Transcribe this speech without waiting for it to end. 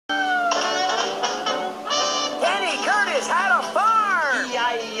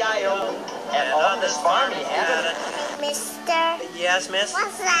on this farm, you had it. Mister, Yes, miss?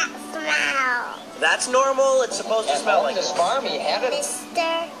 what's that smell? That's normal. It's supposed to smell like this this. farm, you had it.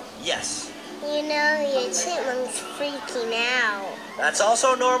 Mister, Yes. you know your chipmunk's freaking out. That's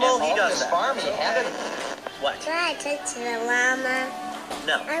also normal. He does this that. farm, you had it. What? Can I touch the llama?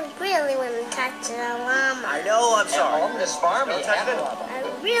 No. I really want to touch the llama. I know, I'm sorry. On this farm, you Don't touch had the it. llama.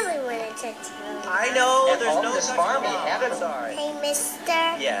 I really want to touch the llama. I know, And there's on no this touch farm, the you llama. had it. I'm sorry. Hey, mister,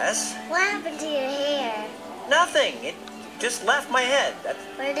 Yes? what happened to your hair? Nothing. It just left my head.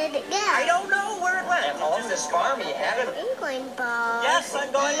 Where did it go? I don't know where it went. And on this farm, you had it. Are you going bald? Yes,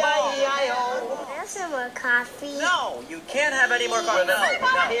 I'm going bald. E-I-E-I-O. Have some more coffee. No, you can't have any more coffee. No,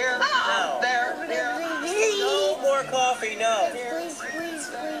 no. Here, No. there, here, No more coffee, no. Please, please,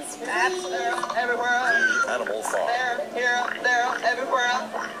 please, please. there, everywhere. Animal Farm. There, here, there, everywhere.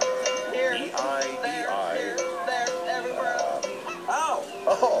 Here, there, E-I-E-I. here, there, everywhere. Oh.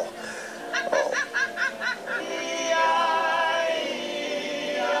 Oh.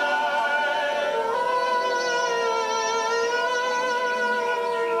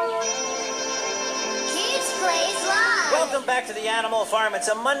 Kids Plays Live. Welcome back to the Animal Farm. It's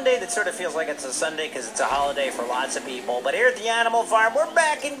a Monday that sort of feels like it's a Sunday because it's a holiday for lots of people. But here at the Animal Farm, we're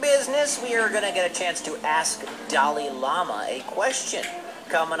back in business. We are going to get a chance to ask Dalai Lama a question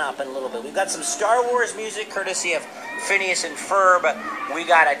coming up in a little bit. We've got some Star Wars music courtesy of Phineas and Ferb. We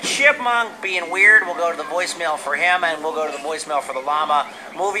got a chipmunk being weird. We'll go to the voicemail for him, and we'll go to the voicemail for the llama.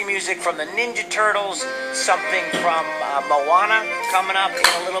 Movie music from the Ninja Turtles. Something from Moana coming up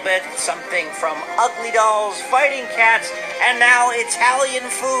in a little bit. Something from Ugly Dolls, Fighting Cats, and now Italian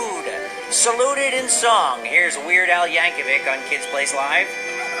food. Saluted in song. Here's Weird Al Yankovic on Kids Place Live.